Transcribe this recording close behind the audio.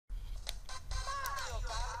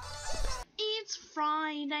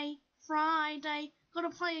Friday, gotta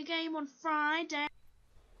play a game on Friday.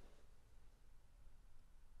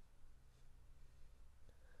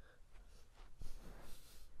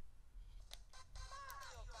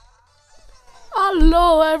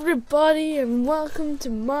 Hello everybody and welcome to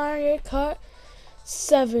Mario Kart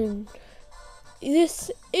 7.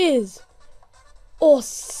 This is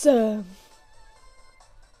awesome.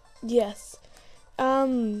 Yes.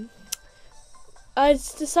 I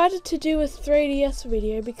decided to do a 3DS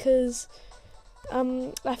video because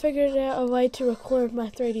I figured out a way to record my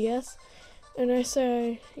 3DS, and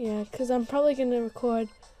also because I'm probably gonna record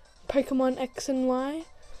Pokemon X and Y.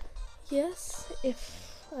 Yes,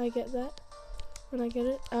 if I get that. When I get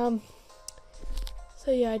it.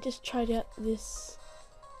 So yeah, I just tried out this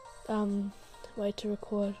way to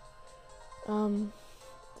record.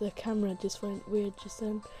 The camera just went weird just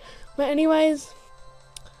then. But anyways,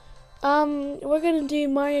 we're gonna do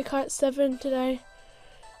Mario Kart 7 today.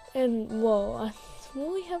 And whoa,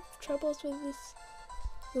 will we have troubles with this?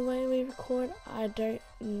 The way we record? I don't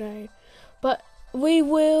know. But we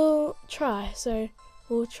will try, so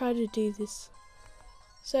we'll try to do this.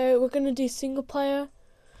 So we're gonna do single player,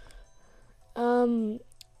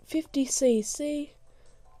 50cc.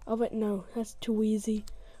 Oh wait, no, that's too easy.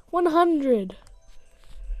 100.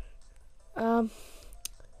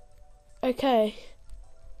 Okay.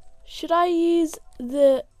 Should I use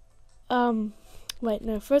the wait,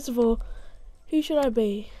 no. First of all, who should I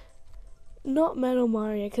be? Not Metal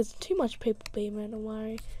Mario, because too much people be Metal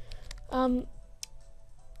Mario.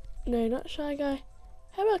 No, not Shy Guy.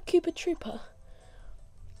 How about Koopa Troopa?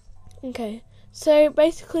 Okay, so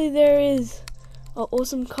basically there is an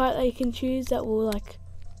awesome kart that you can choose that will like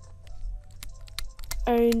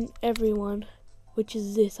own everyone, which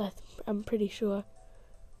is this. I'm pretty sure.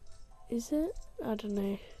 Is it? I don't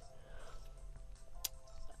know.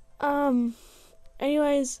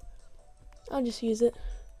 Anyways, I'll just use it.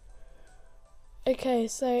 Okay,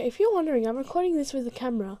 so if you're wondering, I'm recording this with a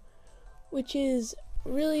camera, which is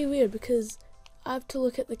really weird because I have to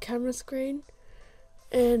look at the camera screen,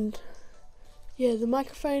 and yeah, the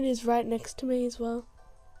microphone is right next to me as well.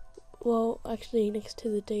 Well, actually next to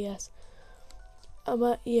the DS.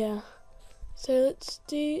 But yeah, so let's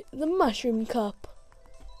do the mushroom cup.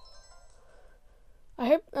 I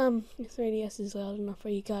hope the 3DS is loud enough for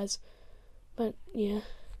you guys. But yeah.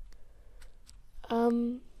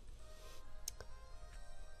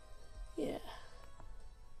 Yeah.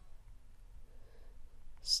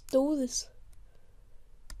 Stole this.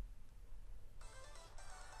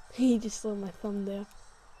 He just saw my thumb there.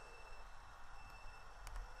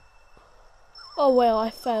 Oh well, I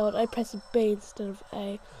failed. I pressed B instead of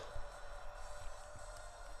A.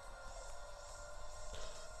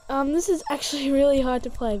 This is actually really hard to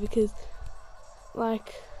play because,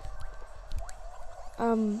 like,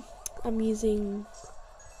 I'm using.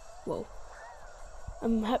 Whoa.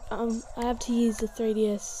 I have to use the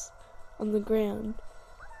 3DS on the ground,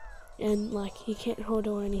 and like you can't hold it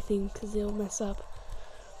or anything because it'll mess up.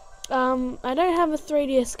 I don't have a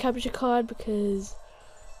 3DS capture card because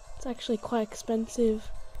it's actually quite expensive,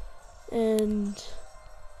 and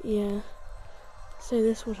yeah, so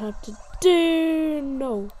this would have to do.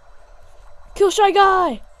 No, kill Shy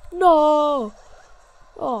Guy. No,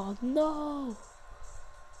 oh no.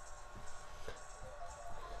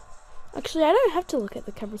 Actually, I don't have to look at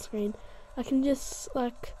the camera screen. I can just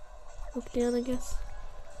like look down, I guess.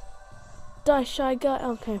 Die, Shy Guy.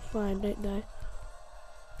 Okay, fine, don't die.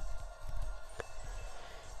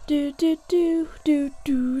 Do do do do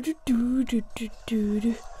do do do do do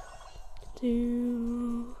do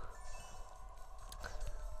do.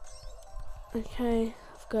 Okay,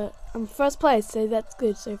 I'm first place, so that's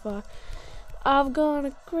good so far. I've got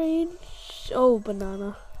a green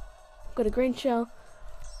banana. I've got a green shell.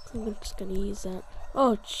 I'm just gonna use that.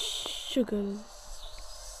 Oh, sugars.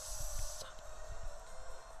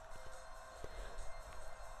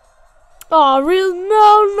 Oh, real?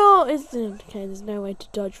 No. Okay, there's no way to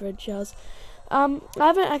dodge red shells. I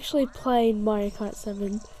haven't actually played Mario Kart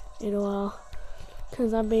 7 in a while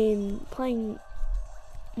because I've been playing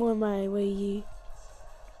more of my Wii U.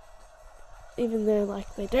 Even though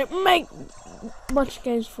like they don't make much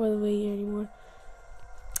games for the Wii U anymore.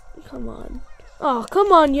 Come on. Oh,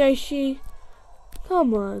 come on, Yoshi.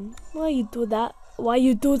 Come on. Why you do that? Why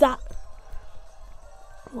you do that?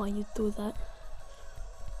 Why you do that?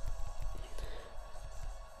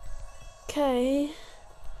 Okay.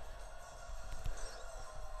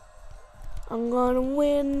 I'm gonna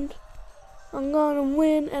win. I'm gonna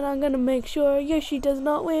win, and I'm gonna make sure Yoshi does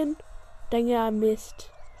not win. Dang it, I missed.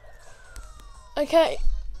 Okay.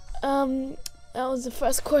 That was the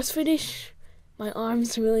first course finish. my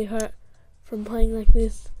arms really hurt from playing like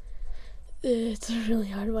this. It's a really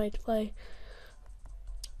hard way to play.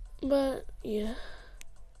 But yeah,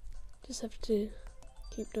 just have to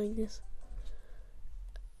keep doing this.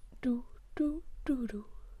 Do do do do.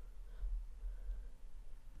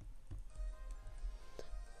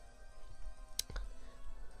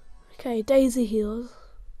 Okay, Daisy heals.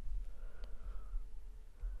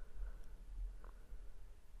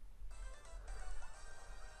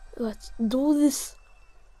 Let's do this.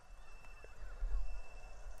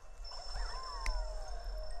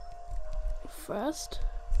 First,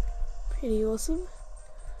 pretty awesome.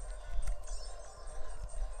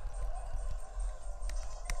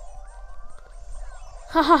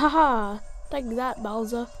 Ha ha ha ha! Take that,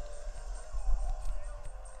 Bowser.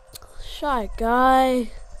 Shy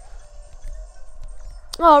Guy.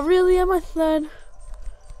 Oh, really? Am I third?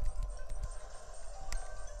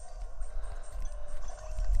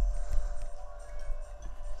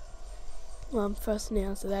 Well, I'm first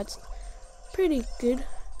now, so that's pretty good.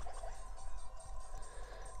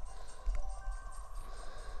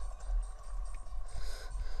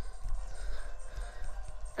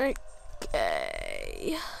 Okay.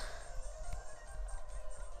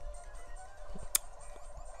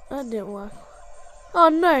 That didn't work. Oh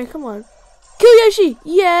no, come on. Kill Yoshi!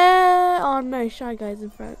 Yeah! Oh no, Shy Guy's in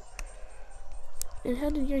front. And how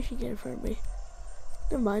did Yoshi get in front of me?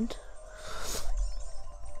 Never mind.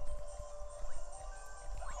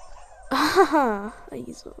 Haha! I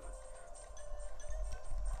use one.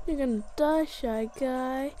 You're gonna die, Shy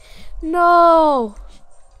Guy. No!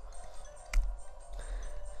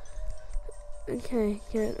 Okay,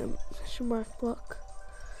 get a question mark block.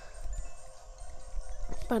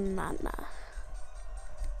 Banana.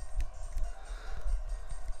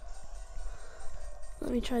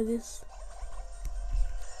 Let me try this.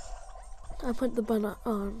 I put the banana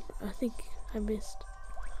on. I think I missed.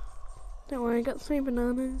 Don't worry, I got 3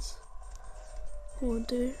 bananas. Won't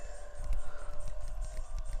do.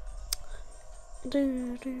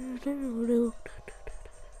 Do do do do.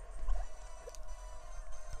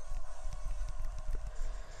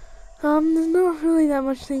 There's not really that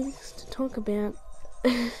much things to talk about.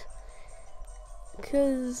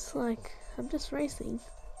 Because, like, I'm just racing.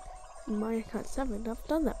 In Mario Kart 7, I've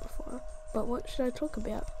done that before. But what should I talk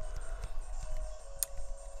about?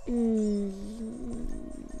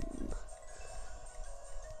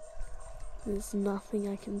 There's nothing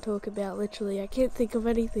I can talk about, literally. I can't think of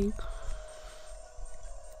anything.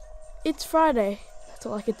 It's Friday. That's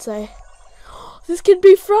all I could say. This could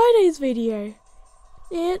be Friday's video.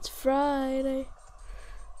 It's Friday.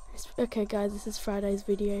 Okay, guys, this is Friday's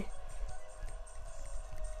video.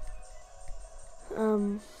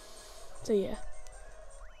 So yeah.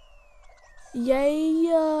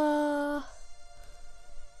 Yeah.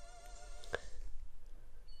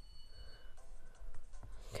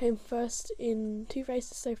 Came first in 2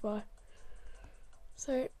 races so far.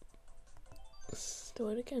 So let's do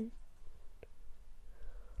it again.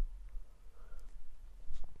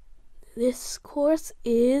 This course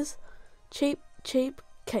is Cheap Cape.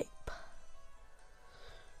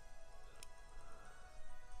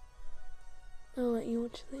 I'll let you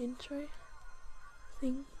watch the intro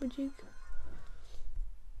thing, would you?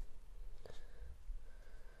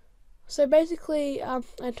 So basically, I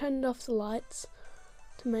turned off the lights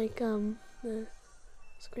to make the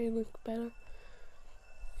screen look better.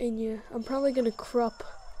 And yeah, I'm probably gonna crop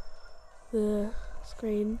the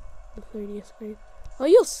screen, the 3D screen. Oh,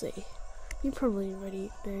 you'll see. You probably already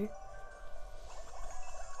know.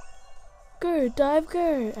 Go, dive,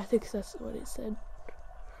 go! I think that's what it said.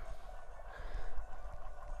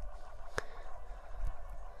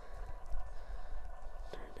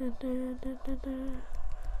 Da, da, da, da, da.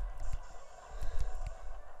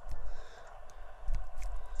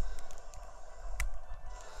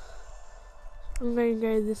 I'm going to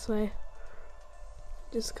go this way.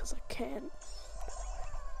 Just because I can.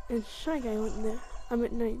 And Shy Guy went there. I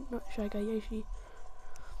mean, no, not Shy Guy, Yoshi.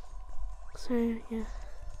 So, yeah.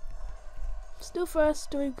 Still first,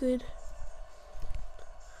 doing good.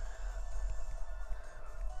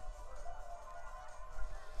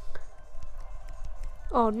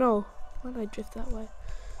 Oh no, why did I drift that way?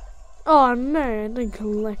 Oh no, I didn't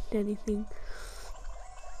collect anything.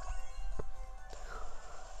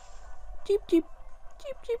 Jeep, jeep,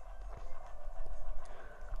 jeep, jeep.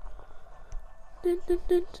 Dun, dun,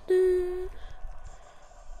 dun, dun, dun.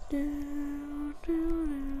 Do, do,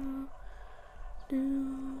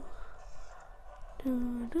 do, do,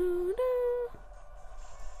 do, do.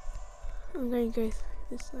 I'm going to go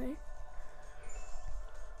this way.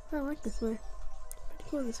 I like this way. Pretty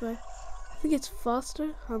cool this way. I think it's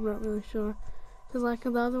faster. I'm not really sure. Because like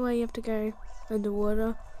the other way you have to go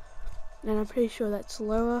underwater, and I'm pretty sure that's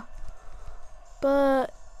slower.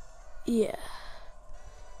 But yeah,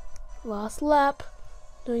 last lap,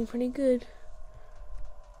 doing pretty good.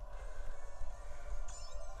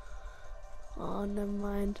 Oh, never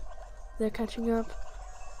mind. They're catching up.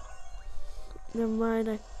 Never mind,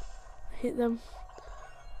 I hit them.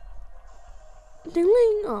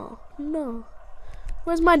 Ding-ling! Oh, no.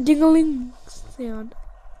 Where's my ding-a-ling sound?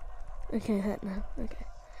 Okay, that now. Okay.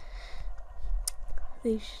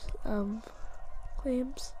 These,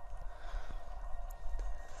 clams.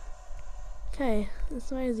 Okay,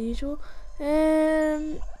 this way as usual.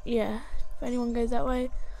 And, yeah, if anyone goes that way,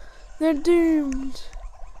 they're doomed.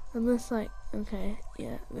 Unless, like, okay,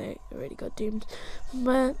 yeah, they already got doomed.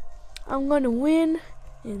 But I'm gonna win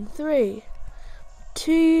in 3,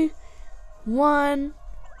 2, 1.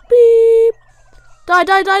 Beep! Die,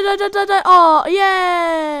 die, die, die, die, die, die! Oh,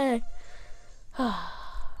 yay!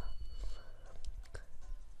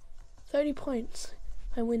 30 points.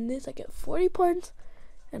 If I win this, I get 40 points,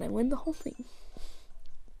 and I win the whole thing.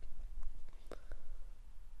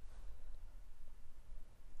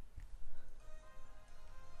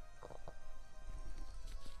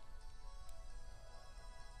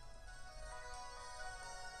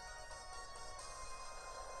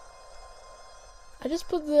 I just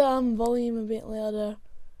put the volume a bit louder,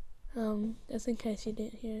 just in case you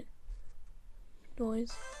didn't hear it.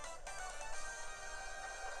 Noise.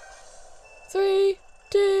 3,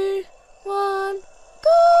 2, 1,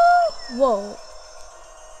 go! Whoa.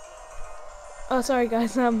 Oh, sorry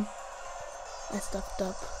guys, I stuffed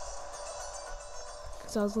up.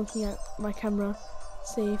 Because I was looking at my camera,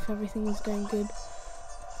 see if everything was going good.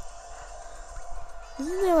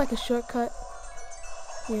 Isn't there like a shortcut?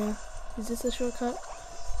 Yeah. Is this a shortcut?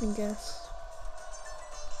 I guess.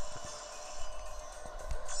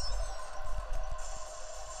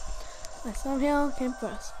 I somehow came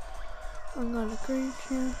first. I'm gonna cruise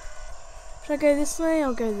here. Should I go this way?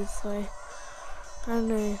 I'll go this way. I don't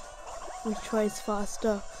know which way is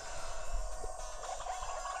faster.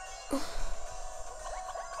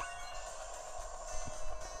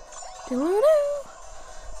 Do-a-doo,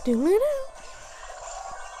 do-a-doo.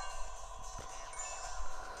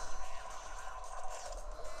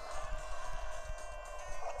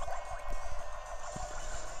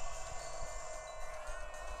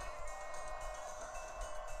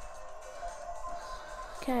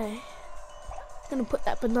 Okay, I'm gonna put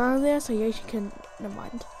that banana there so Yoshi can. Never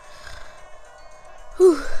mind.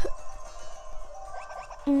 Whew.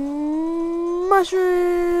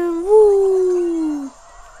 Mushroom! Woo!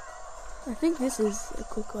 I think this is a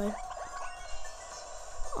quick way.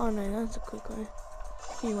 Oh no, that's a quick way.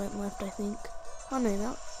 He went left, I think. Oh no,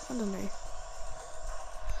 that. I don't know.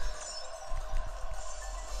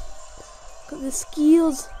 Got the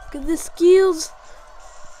skills! Got the skills!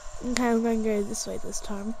 Okay, I'm going to go this way this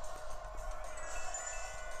time.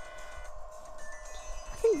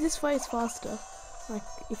 I think this way is faster. Like,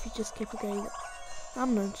 if you just keep going.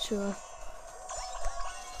 I'm not sure.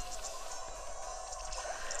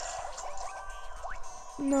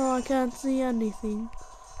 No, I can't see anything.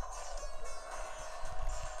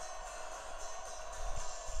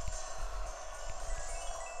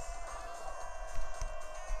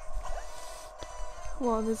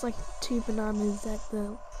 Well, there's like 2 bananas at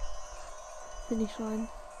the finish line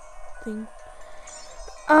thing.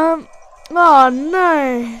 Oh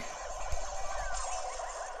no!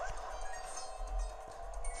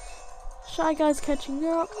 Shy Guy's catching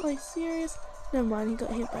up. Are you serious? Never mind, he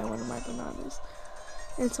got hit by one of my bananas.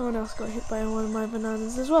 And someone else got hit by one of my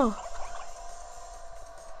bananas as well.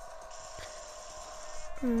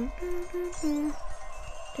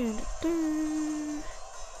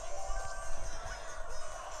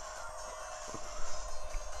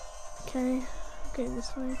 Okay, go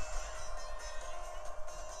this way.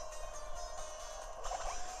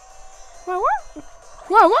 Whoa, whoa!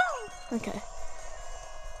 Whoa, whoa! Okay.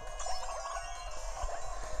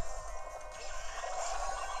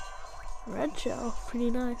 Red shell,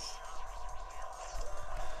 pretty nice.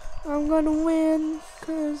 I'm gonna win,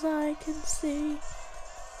 cause I can see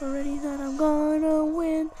already that I'm gonna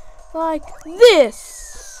win like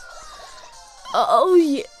this! Oh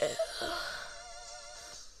yeah!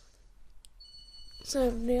 So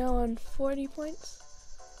now on 40 points.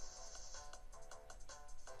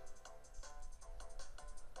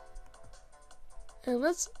 And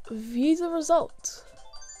let's view the results.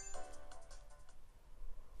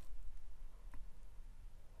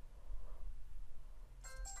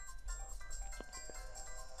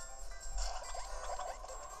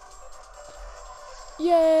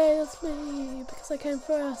 Yay! Yay, that's me, because I came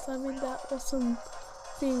first. I'm in that awesome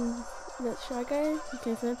thing, that shy game. You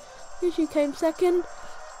came first. You came second,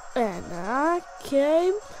 and I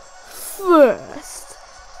came first.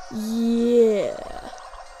 Yeah.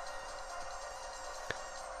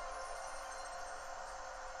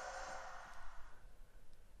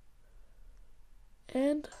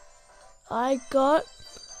 And I got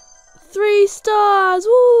 3 stars.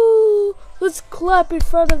 Woo! Let's clap in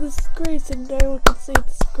front of the screen so no one can see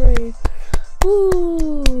the screen.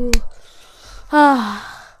 Woo!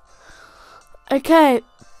 Okay.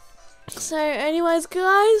 So, anyways,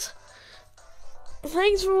 guys,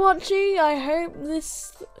 thanks for watching. I hope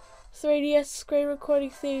this 3DS screen recording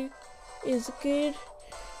thing is good.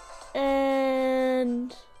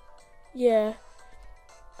 And yeah,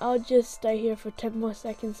 I'll just stay here for 10 more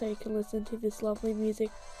seconds so you can listen to this lovely music.